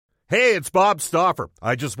Hey, it's Bob Stauffer.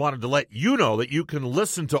 I just wanted to let you know that you can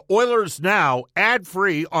listen to Oilers Now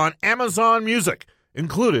ad-free on Amazon Music,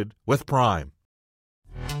 included with Prime.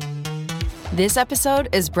 This episode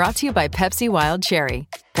is brought to you by Pepsi Wild Cherry.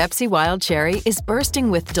 Pepsi Wild Cherry is bursting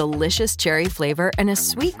with delicious cherry flavor and a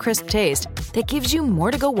sweet, crisp taste that gives you more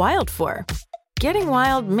to go wild for. Getting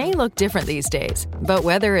wild may look different these days, but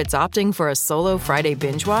whether it's opting for a solo Friday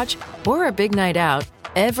binge watch or a big night out,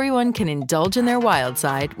 everyone can indulge in their wild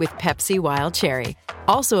side with Pepsi Wild Cherry.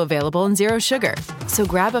 Also available in Zero Sugar. So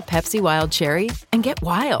grab a Pepsi Wild Cherry and get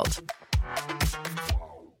wild.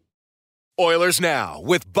 Oilers Now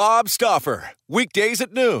with Bob Stauffer. Weekdays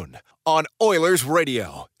at noon on Oilers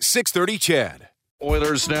Radio, 630 CHED.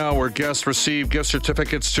 Oilers Now, where guests receive gift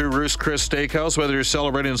certificates to Ruth's Chris Steakhouse. Whether you're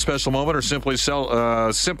celebrating a special moment or simply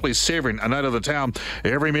savoring a night of the town,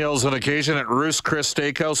 every meal is an occasion at Ruth's Chris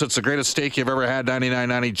Steakhouse. It's the greatest steak you've ever had.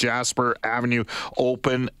 9990 Jasper Avenue,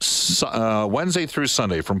 open Wednesday through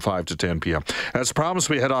Sunday from 5 to 10 p.m. As promised,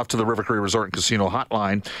 we head off to the River Cree Resort and Casino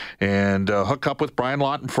hotline and hook up with Brian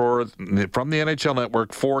Lawton from the NHL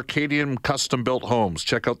Network for Cadian Custom Built Homes.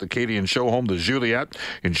 Check out the Cadian Show Home, the Juliet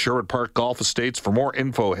in Sherwood Park Golf Estates. For more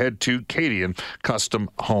info, head to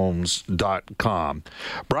CadianCustomHomes.com.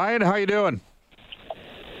 Brian, how you doing?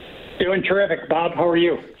 Doing terrific, Bob. How are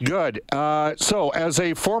you? Good. So, as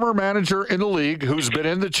a former manager in the league who's been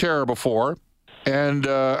in the chair before, and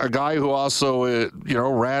a guy who also,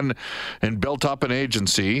 ran and built up an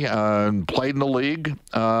agency, played in the league,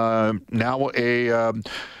 now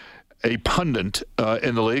a pundit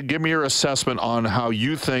in the league. Give me your assessment on how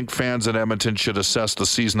you think fans in Edmonton should assess the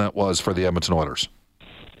season that was for the Edmonton Oilers.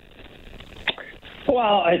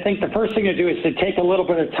 Well, I think the first thing to do is to take a little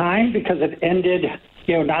bit of time because it ended,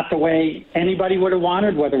 not the way anybody would have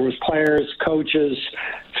wanted, whether it was players, coaches,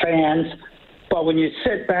 fans. But when you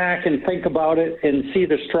sit back and think about it and see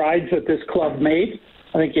the strides that this club made,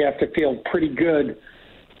 I think you have to feel pretty good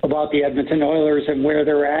about the Edmonton Oilers and where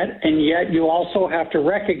they're at. And yet you also have to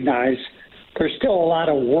recognize there's still a lot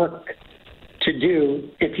of work to do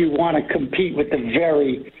if you want to compete with the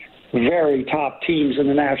very, very top teams in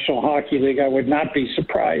the National Hockey League. I would not be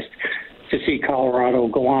surprised to see Colorado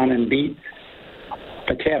go on and beat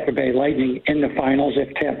the Tampa Bay Lightning in the finals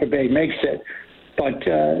if Tampa Bay makes it. But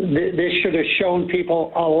this should have shown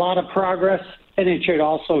people a lot of progress, and it should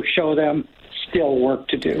also show them still work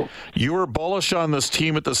to do. You were bullish on this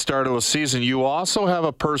team at the start of the season. You also have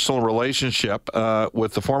a personal relationship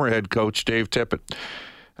with the former head coach, Dave Tippett.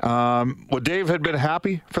 Would Dave have been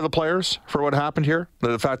happy for the players for what happened here?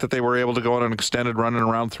 The fact that they were able to go on an extended run in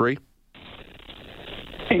round 3?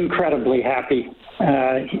 Incredibly happy.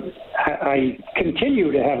 I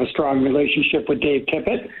continue to have a strong relationship with Dave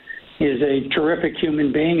Tippett. He is a terrific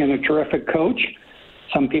human being and a terrific coach.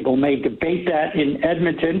 Some people may debate that in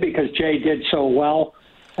Edmonton because Jay did so well,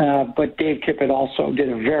 but Dave Tippett also did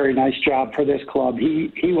a very nice job for this club.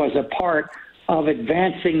 He was a part of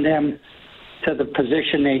advancing them to the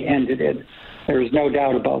position they ended in. There is no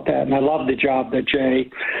doubt about that, and I love the job that Jay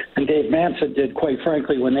and Dave Manson did, quite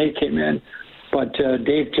frankly, when they came in. But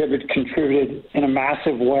Dave Tippett contributed in a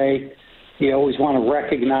massive way. You always want to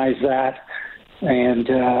recognize that, and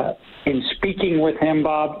in speaking with him,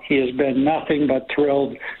 Bob, he has been nothing but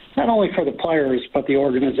thrilled, not only for the players, but the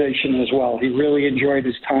organization as well. He really enjoyed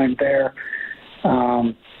his time there.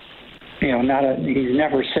 He's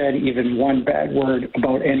never said even one bad word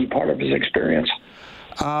about any part of his experience.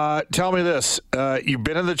 Tell me this. You've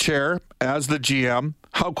been in the chair as the GM.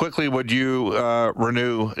 How quickly would you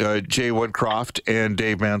renew Jay Woodcroft and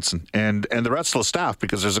Dave Manson and the rest of the staff?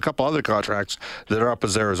 Because there's a couple other contracts that are up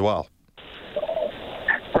as there as well.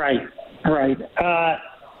 Right.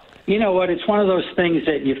 You know what? It's one of those things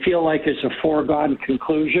that you feel like is a foregone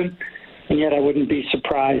conclusion, and yet I wouldn't be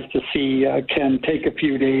surprised to see Ken take a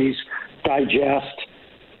few days, digest,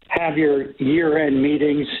 have your year-end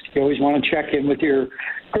meetings. You always want to check in with your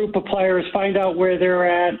group of players, find out where they're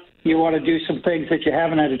at. You want to do some things that you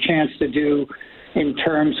haven't had a chance to do in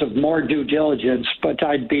terms of more due diligence, but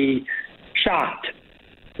I'd be shocked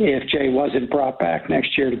if Jay wasn't brought back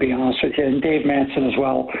next year, to be honest with you. And Dave Manson as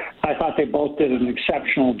well. I thought they both did an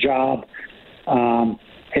exceptional job.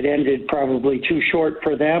 It ended probably too short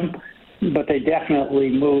for them, but they definitely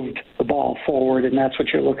moved the ball forward, and that's what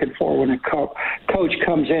you're looking for when a coach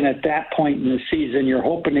comes in at that point in the season. You're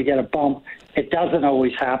hoping to get a bump. It doesn't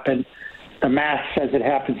always happen. The math says it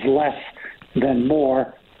happens less than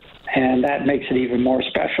more, and that makes it even more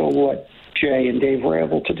special what Jay and Dave were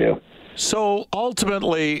able to do. So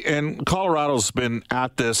ultimately, and Colorado's been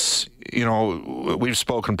at this, we've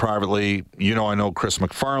spoken privately. I know Chris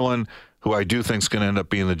McFarland. who I do think is going to end up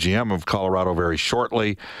being the GM of Colorado very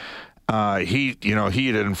shortly. He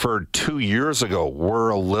had inferred 2 years ago, we're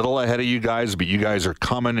a little ahead of you guys, but you guys are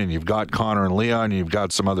coming, and you've got Connor and Leon, and you've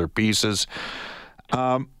got some other pieces.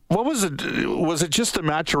 What was it? Was it just the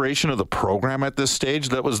maturation of the program at this stage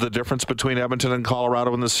that was the difference between Edmonton and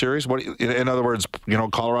Colorado in this series? In other words,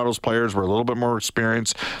 Colorado's players were a little bit more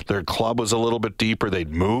experienced. Their club was a little bit deeper.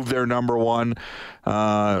 They'd moved their number one,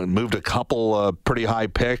 moved a couple pretty high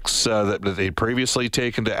picks that they'd previously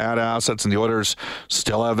taken to add assets, and the Oilers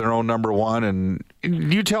still have their own number one. And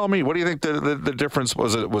you tell me, what do you think the difference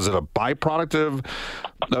was? Was it a byproduct of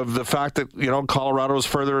the fact that Colorado is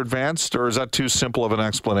further advanced, or is that too simple of an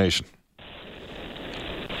explanation?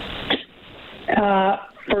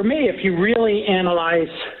 For me, if you really analyze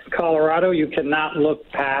Colorado, you cannot look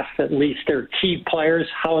past at least their key players,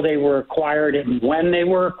 how they were acquired and when they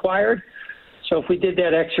were acquired. So if we did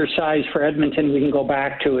that exercise for Edmonton, we can go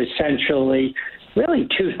back to essentially really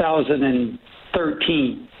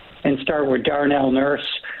 2013 and start with Darnell Nurse,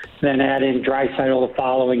 then add in Draisaitl the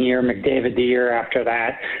following year, McDavid the year after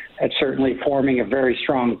that. That's certainly forming a very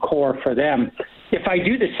strong core for them. If I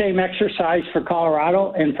do the same exercise for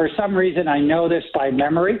Colorado, and for some reason I know this by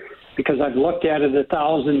memory because I've looked at it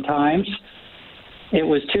 1,000 times, it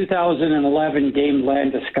was 2011 Dave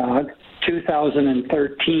Landeskog,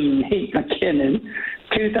 2013 Nate McKinnon,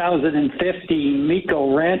 2015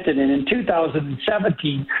 Mikko Rantanen, and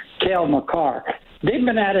 2017 Cale Makar. They've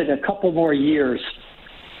been at it a couple more years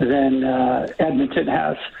than Edmonton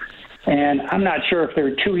has. And I'm not sure if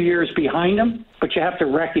they're 2 years behind them, but you have to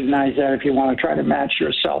recognize that if you want to try to match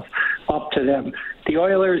yourself up to them. The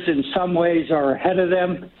Oilers in some ways are ahead of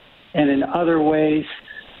them, and in other ways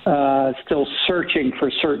still searching for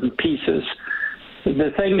certain pieces.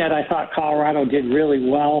 The thing that I thought Colorado did really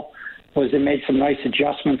well was they made some nice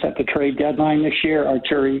adjustments at the trade deadline this year.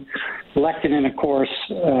 Arturi Lehkonen, of course,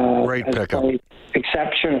 great pickup. Played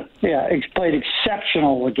exceptional. Yeah, played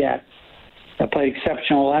exceptional again. Played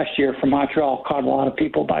exceptional last year for Montreal, caught a lot of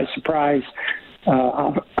people by surprise.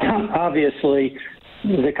 Obviously,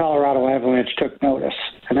 the Colorado Avalanche took notice,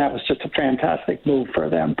 and that was just a fantastic move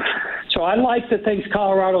for them. So I like the things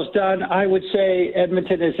Colorado's done. I would say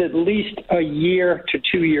Edmonton is at least a year to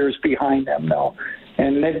 2 years behind them, though,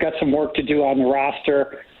 and they've got some work to do on the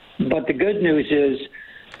roster. But the good news is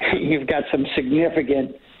you've got some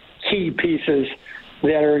significant key pieces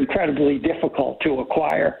that are incredibly difficult to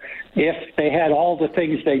acquire. If they had all the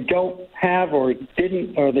things they don't have or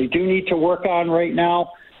didn't, or they do need to work on right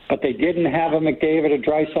now, but they didn't have a McDavid, a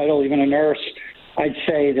Draisaitl, even a Nurse, I'd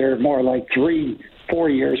say they're more like 3-4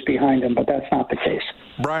 years behind them, but that's not the case.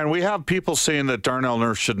 Brian, we have people saying that Darnell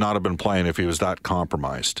Nurse should not have been playing if he was that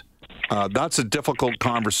compromised. That's a difficult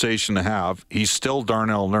conversation to have. He's still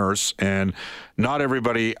Darnell Nurse, and not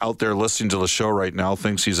everybody out there listening to the show right now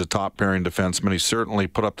thinks he's a top-pairing defenseman. He certainly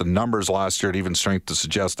put up the numbers last year at even strength to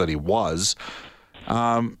suggest that he was.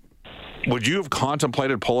 Would you have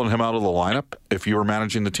contemplated pulling him out of the lineup if you were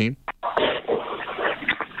managing the team?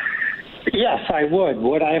 Yes, I would.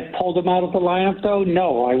 Would I have pulled him out of the lineup, though?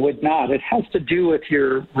 No, I would not. It has to do with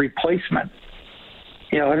your replacement.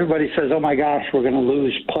 Everybody says, oh, my gosh, we're going to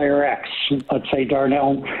lose player X, let's say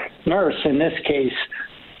Darnell Nurse in this case.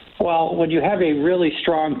 Well, when you have a really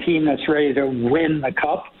strong team that's ready to win the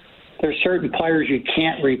cup, there's certain players you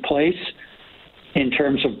can't replace in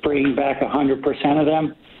terms of bringing back 100% of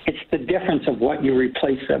them. It's the difference of what you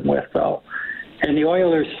replace them with, though. And the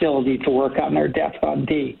Oilers still need to work on their depth on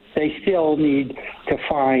D. They still need to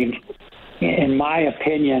find, in my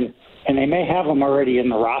opinion, and they may have them already in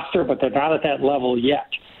the roster, but they're not at that level yet.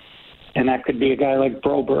 And that could be a guy like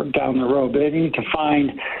Broberg down the road. But they need to find,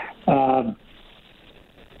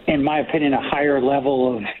 in my opinion, a higher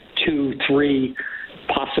level of 2, 3,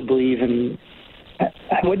 possibly even,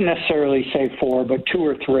 I wouldn't necessarily say 4, but 2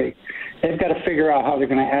 or 3. They've got to figure out how they're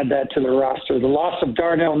going to add that to the roster. The loss of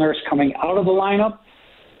Darnell Nurse coming out of the lineup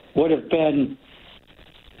would have been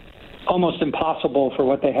almost impossible for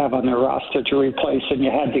what they have on their roster to replace, and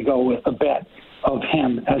you had to go with a bet of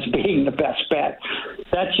him as being the best bet.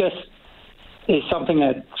 That just is something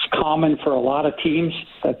that's common for a lot of teams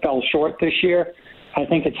that fell short this year. I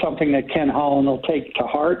think it's something that Ken Holland will take to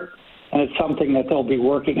heart, and it's something that they'll be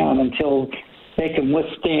working on until they can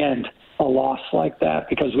withstand a loss like that,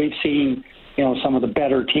 because we've seen, some of the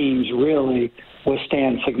better teams really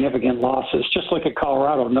withstand significant losses. Just look at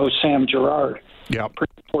Colorado, no Sam Girard. Yeah,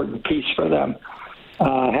 pretty important piece for them.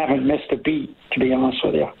 Haven't missed a beat, to be honest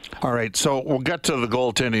with you. All right, so we'll get to the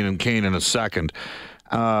goaltending and Kane in a second.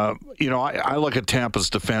 I look at Tampa's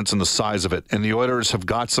defense and the size of it, and the Oilers have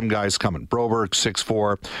got some guys coming. Broberg,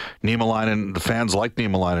 6'4", Niemelainen. The fans like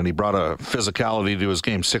Niemelainen. He brought a physicality to his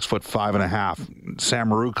game, 6'5.5". Sam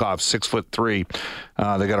Marukov,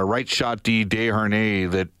 6'3". They got a right shot D,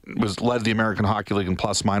 Desharnais, that led the American Hockey League in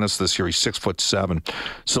plus minus this year. He's 6'7".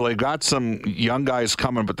 So they've got some young guys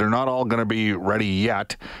coming, but they're not all going to be ready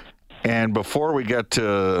yet. And before we get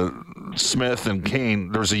to Smith and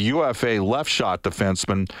Kane, there's a UFA left shot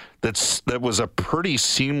defenseman that was a pretty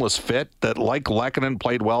seamless fit that, like Lehkonen,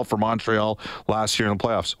 played well for Montreal last year in the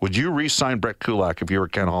playoffs. Would you re-sign Brett Kulak if you were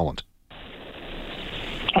Ken Holland?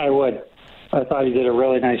 I would. I thought he did a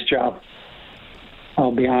really nice job.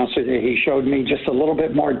 I'll be honest with you. He showed me just a little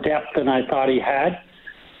bit more depth than I thought he had.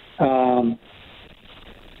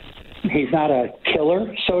 He's not a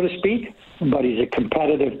killer, so to speak, but he's a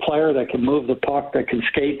competitive player that can move the puck, that can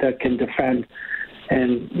skate, that can defend.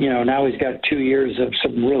 And, now he's got 2 years of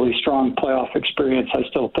some really strong playoff experience. I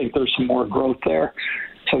still think there's some more growth there.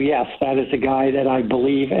 So, yes, that is a guy that I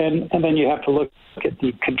believe. And then you have to look at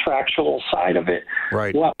the contractual side of it.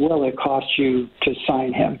 Right. What will it cost you to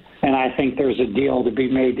sign him? And I think there's a deal to be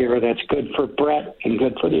made there that's good for Brett and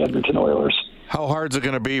good for the Edmonton Oilers. How hard is it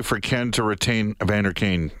going to be for Ken to retain Evander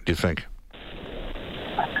Kane, do you think?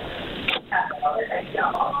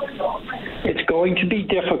 It's going to be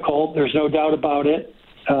difficult. There's no doubt about it.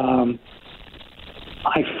 I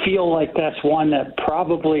feel like that's one that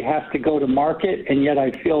probably has to go to market, and yet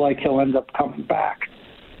I feel like he'll end up coming back.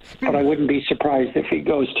 But I wouldn't be surprised if he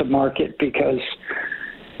goes to market, because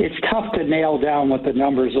it's tough to nail down what the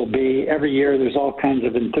numbers will be. Every year there's all kinds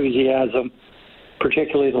of enthusiasm,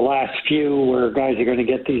 particularly the last few, where guys are going to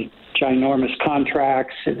get these ginormous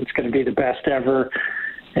contracts and it's going to be the best ever.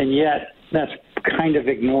 And yet that's kind of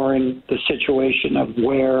ignoring the situation of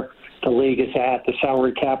where the league is at. The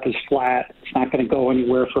salary cap is flat. It's not going to go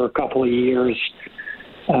anywhere for a couple of years.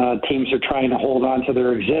 Teams are trying to hold on to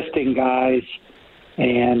their existing guys,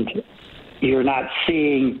 and you're not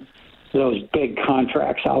seeing those big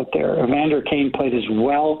contracts out there. Evander Kane played as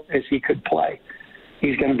well as he could play.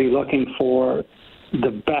 He's going to be looking for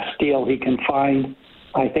the best deal he can find.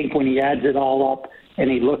 I think when he adds it all up and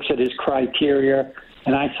he looks at his criteria,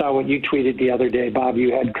 and I saw what you tweeted the other day, Bob,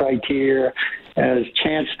 you had criteria as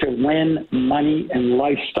chance to win, money, and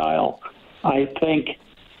lifestyle. I think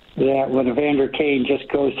that when Evander Kane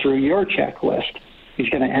just goes through your checklist, he's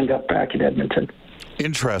going to end up back in Edmonton.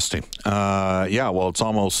 Interesting. Yeah, well, it's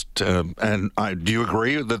almost, do you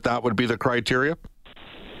agree that would be the criteria?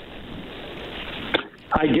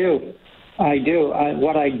 I do.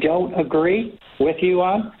 What I don't agree with you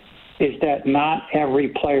on is that not every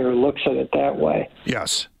player looks at it that way.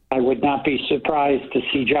 Yes. I would not be surprised to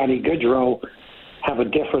see Johnny Gaudreau have a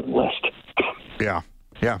different list. Yeah.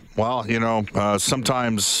 Yeah. Well,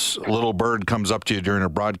 sometimes a little bird comes up to you during a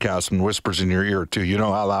broadcast and whispers in your ear too. You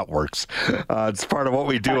know how that works. It's part of what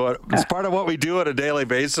we do. It's part of what we do on a daily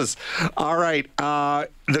basis. All right.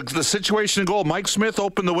 The situation in goal. Mike Smith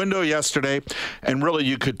opened the window yesterday, and really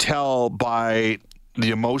you could tell by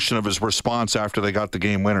the emotion of his response after they got the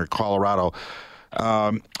game winner, Colorado.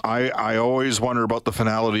 I always wonder about the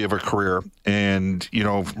finality of a career, and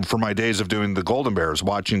for my days of doing the Golden Bears,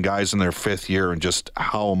 watching guys in their fifth year and just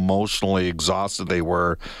how emotionally exhausted they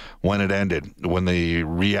were when it ended, when the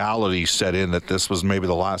reality set in that this was maybe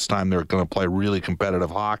the last time they were going to play really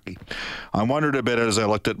competitive hockey. I wondered a bit as I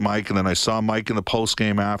looked at Mike, and then I saw Mike in the post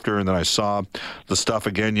game after, and then I saw the stuff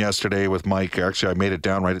again yesterday with Mike. Actually, I made it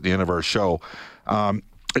down right at the end of our show.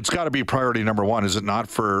 It's got to be priority number one, is it not,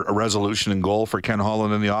 for a resolution and goal for Ken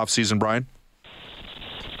Holland in the offseason, Brian?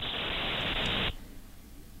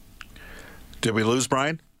 Did we lose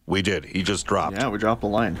Brian? We did. He just dropped. Yeah, we dropped the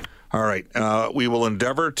line. All right. We will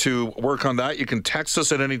endeavor to work on that. You can text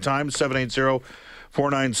us at any time,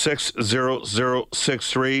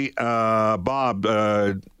 780-496-0063. Bob,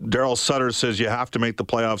 Daryl Sutter says you have to make the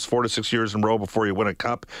playoffs 4 to 6 years in a row before you win a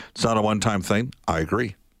cup. It's not a one-time thing. I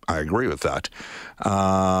agree with that.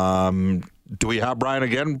 Do we have Brian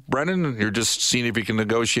again, Brendan? You're just seeing if you can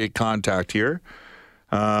negotiate contact here.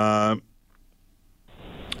 There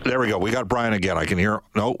we go. We got Brian again. I can hear.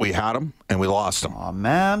 No, we had him and we lost him. Oh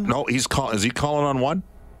man. No, he's calling. Is he calling on one?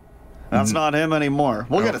 That's not him anymore.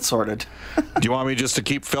 We'll get it sorted. Do you want me just to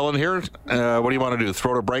keep filling here? What do you want to do?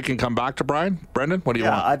 Throw it a break and come back to Brian? Brendan, what do you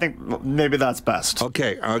want? Yeah, I think maybe that's best.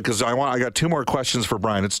 Okay, because I got two more questions for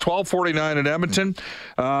Brian. It's 12:49 in Edmonton.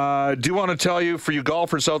 Do want to tell you, for you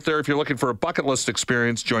golfers out there, if you're looking for a bucket list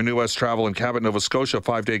experience, join New West Travel in Cabot, Nova Scotia, a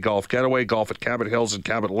 5-day golf getaway, golf at Cabot Hills and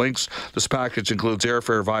Cabot Links. This package includes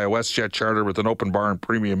airfare via WestJet charter with an open bar and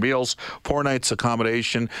premium meals, 4 nights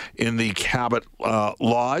accommodation in the Cabot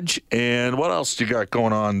Lodge. And what else do you got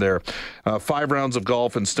going on there? 5 rounds of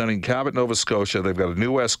golf in stunning Cabot, Nova Scotia. They've got a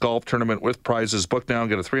New West golf tournament with prizes. Book now and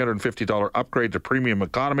get a $350 upgrade to premium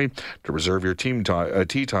economy. To reserve your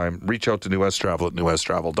tee time, reach out to New West Travel at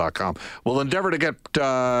newwesttravel.com. We'll endeavor to get...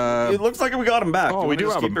 It looks like we got him back. Oh, we do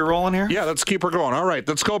have him. Keep it rolling here? Yeah, let's keep her going. All right,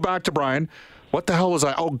 let's go back to Brian. What the hell was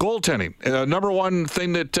I? Oh, goaltending. Number one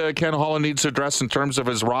thing that Ken Holland needs to address in terms of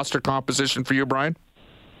his roster composition for you, Brian?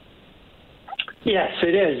 Yes,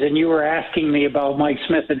 it is. And you were asking me about Mike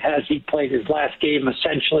Smith and has he played his last game?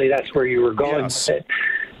 Essentially, that's where you were going with it.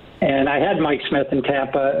 And I had Mike Smith in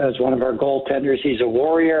Tampa as one of our goaltenders. He's a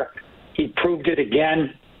warrior. He proved it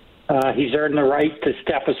again. He's earned the right to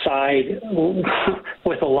step aside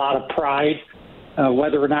with a lot of pride.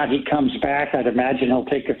 Whether or not he comes back, I'd imagine he'll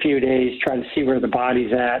take a few days, try to see where the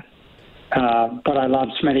body's at. But I love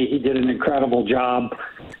Smitty. He did an incredible job.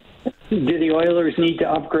 Do the Oilers need to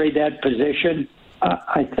upgrade that position?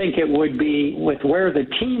 I think it would be, with where the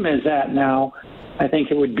team is at now, I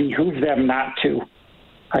think it would behoove them not to.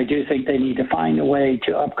 I do think they need to find a way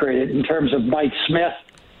to upgrade it. In terms of Mike Smith,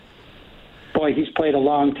 boy, he's played a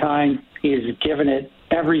long time. He has given it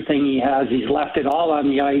everything he has. He's left it all on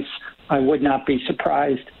the ice. I would not be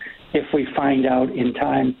surprised if we find out in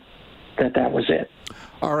time that was it.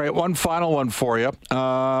 All right, one final one for you.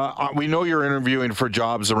 We know you're interviewing for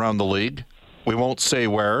jobs around the league. We won't say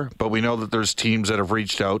where, but we know that there's teams that have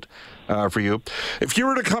reached out for you. If you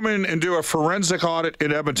were to come in and do a forensic audit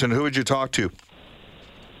in Edmonton, who would you talk to?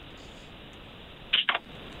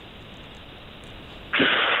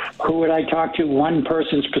 Who would I talk to? One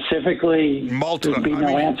person specifically? Multiple. There'd be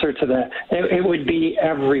no answer to that. It would be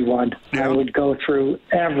everyone. Yeah. I would go through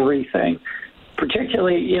everything.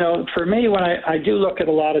 Particularly, for me, when I do look at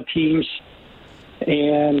a lot of teams,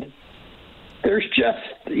 and there's just,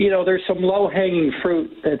 there's some low-hanging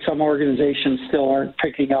fruit that some organizations still aren't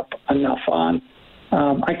picking up enough on.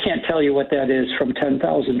 I can't tell you what that is from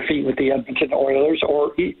 10,000 feet with the Edmonton Oilers,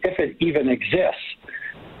 or if it even exists.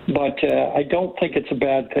 But I don't think it's a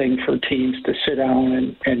bad thing for teams to sit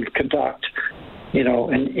down and conduct,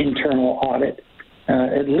 an internal audit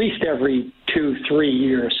at least every 2-3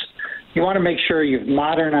 years. You want to make sure you've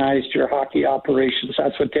modernized your hockey operations.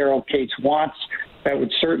 That's what Daryl Cates wants. That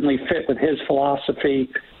would certainly fit with his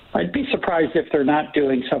philosophy. I'd be surprised if they're not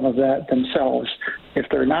doing some of that themselves. If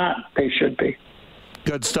they're not, they should be.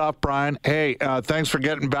 Good stuff, Brian. Hey, thanks for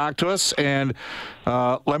getting back to us, and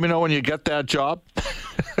let me know when you get that job.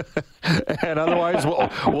 And otherwise,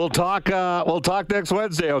 we'll talk next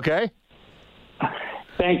Wednesday, okay?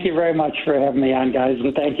 Thank you very much for having me on, guys,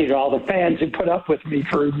 and thank you to all the fans who put up with me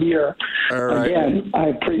for a year. All right. Again, I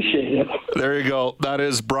appreciate it. There you go. That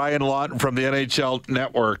is Brian Lawton from the NHL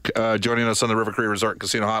Network joining us on the River Cree Resort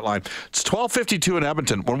Casino Hotline. It's 12:52 in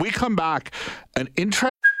Edmonton. When we come back, an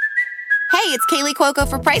interesting... Hey, it's Kaylee Cuoco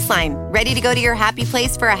for Priceline. Ready to go to your happy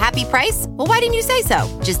place for a happy price? Well, why didn't you say so?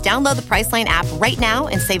 Just download the Priceline app right now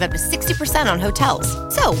and save up to 60% on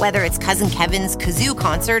hotels. So whether it's Cousin Kevin's Kazoo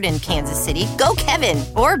Concert in Kansas City, go Kevin,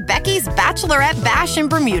 or Becky's Bachelorette Bash in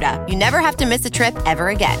Bermuda, you never have to miss a trip ever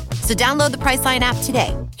again. So download the Priceline app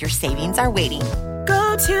today. Your savings are waiting.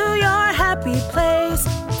 Go to your happy place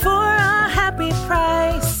for a happy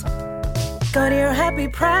price. Go to your happy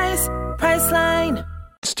price, Priceline.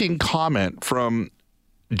 Interesting comment from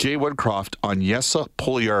Jay Woodcroft on Jesse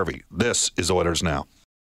Puljujärvi. This is Oilers Now.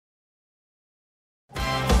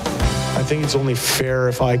 I think it's only fair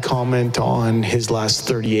if I comment on his last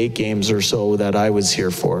 38 games or so that I was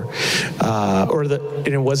here for. And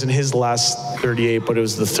it wasn't his last 38, but it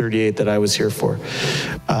was the 38 that I was here for.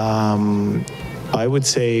 I would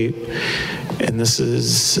say, and this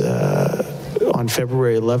is... on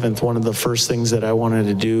February 11th, one of the first things that I wanted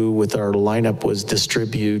to do with our lineup was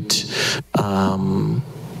distribute the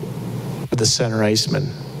center iceman.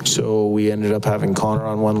 So we ended up having Connor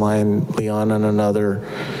on one line, Leon on another,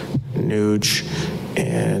 Nuge,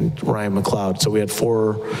 and Ryan McLeod. So we had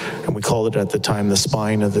 4, and we called it at the time the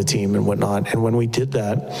spine of the team and whatnot. And when we did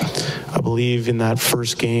that, I believe in that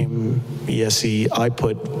first game, I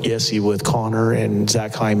put Jesse with Connor and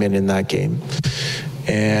Zach Hyman in that game.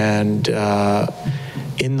 And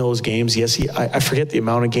in those games, yes, I forget the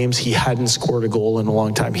amount of games he hadn't scored a goal in a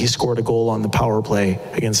long time. He scored a goal on the power play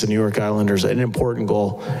against the New York Islanders, an important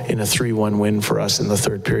goal in a 3-1 win for us in the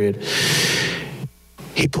third period.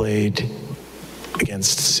 He played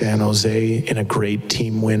against San Jose in a great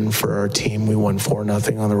team win for our team. We won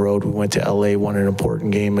 4-0 on the road. We went to LA, won an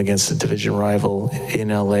important game against the division rival in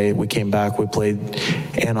LA. We came back, we played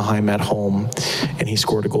Anaheim at home, and he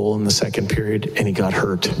scored a goal in the second period, and he got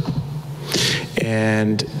hurt.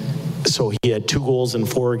 And so he had 2 goals in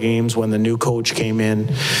 4 games. When the new coach came in,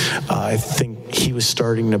 I think he was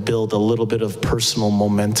starting to build a little bit of personal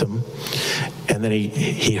momentum. And then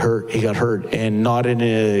he got hurt, and not in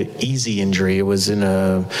an easy injury. It was in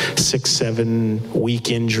a 6-7 week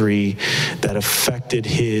injury that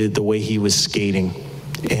affected the way he was skating.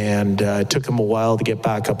 And it took him a while to get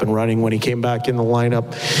back up and running. When he came back in the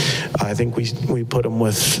lineup, I think we put him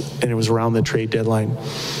with, and it was around the trade deadline,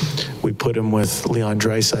 we put him with Leon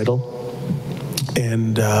Draisaitl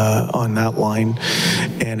and on that line,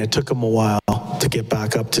 and it took him a while to get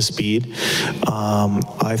back up to speed.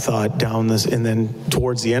 I thought and then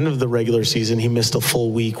towards the end of the regular season, he missed a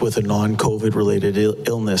full week with a non-COVID related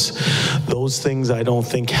illness. Those things I don't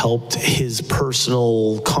think helped his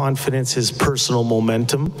personal confidence, his personal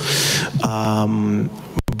momentum,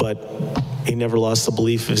 but he never lost the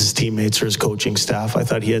belief of his teammates or his coaching staff. I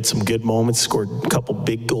thought he had some good moments, scored a couple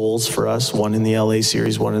big goals for us, one in the LA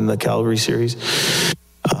series, one in the Calgary series.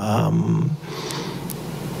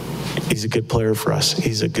 He's a good player for us.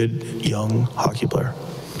 He's a good young hockey player.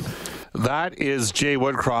 That is Jay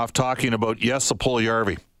Woodcroft talking about Jesse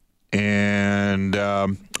Puljujärvi. And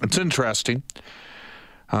it's interesting.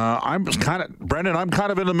 Brendan, I'm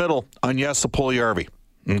kind of in the middle on Jesse Puljujärvi.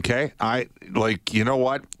 Okay? You know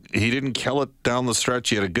what? He didn't kill it down the stretch.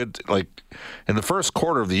 He had a good, in the first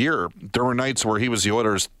quarter of the year, there were nights where he was the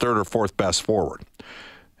Oilers' 3rd or 4th best forward.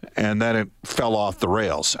 And then it fell off the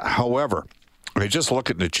rails. However, I just look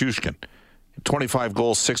at Nichushkin. 25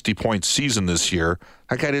 goals, 60-point season this year.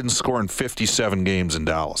 That guy didn't score in 57 games in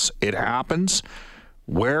Dallas. It happens.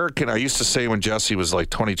 I used to say when Jesse was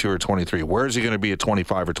 22 or 23, where is he going to be at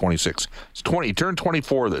 25 or 26? He turned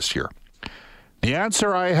 24 this year. The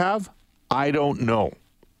answer I have, I don't know.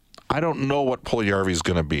 I don't know what Puljujärvi is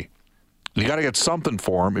going to be. You got to get something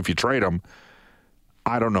for him if you trade him.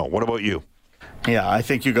 I don't know. What about you? Yeah, I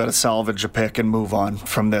think you got to salvage a pick and move on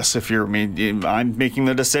from this. If you're me, I'm making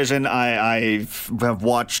the decision. I have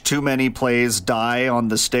watched too many plays die on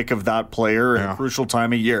the stick of that player at a crucial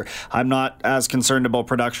time of year. I'm not as concerned about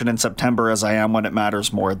production in September as I am when it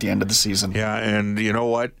matters more at the end of the season. Yeah, and you know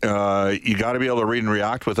what? You got to be able to read and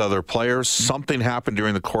react with other players. Something happened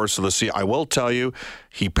during the course of the season. I will tell you,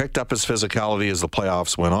 he picked up his physicality as the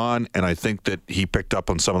playoffs went on, and I think that he picked up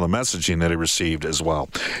on some of the messaging that he received as well.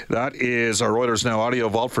 That is our Oilers Now Audio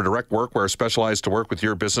Vault for direct workwear, specialized to work with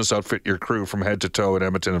your business, outfit your crew from head to toe in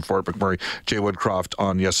Edmonton and Fort McMurray. Jay Woodcroft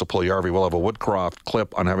on Jesse Puljujärvi. We'll have a Woodcroft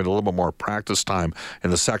clip on having a little bit more practice time in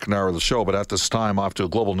the second hour of the show, but at this time, off to a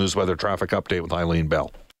global news weather traffic update with Eileen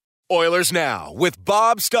Bell. Oilers Now with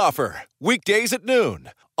Bob Stauffer. Weekdays at noon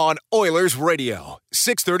on Oilers Radio,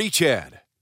 630 CHED.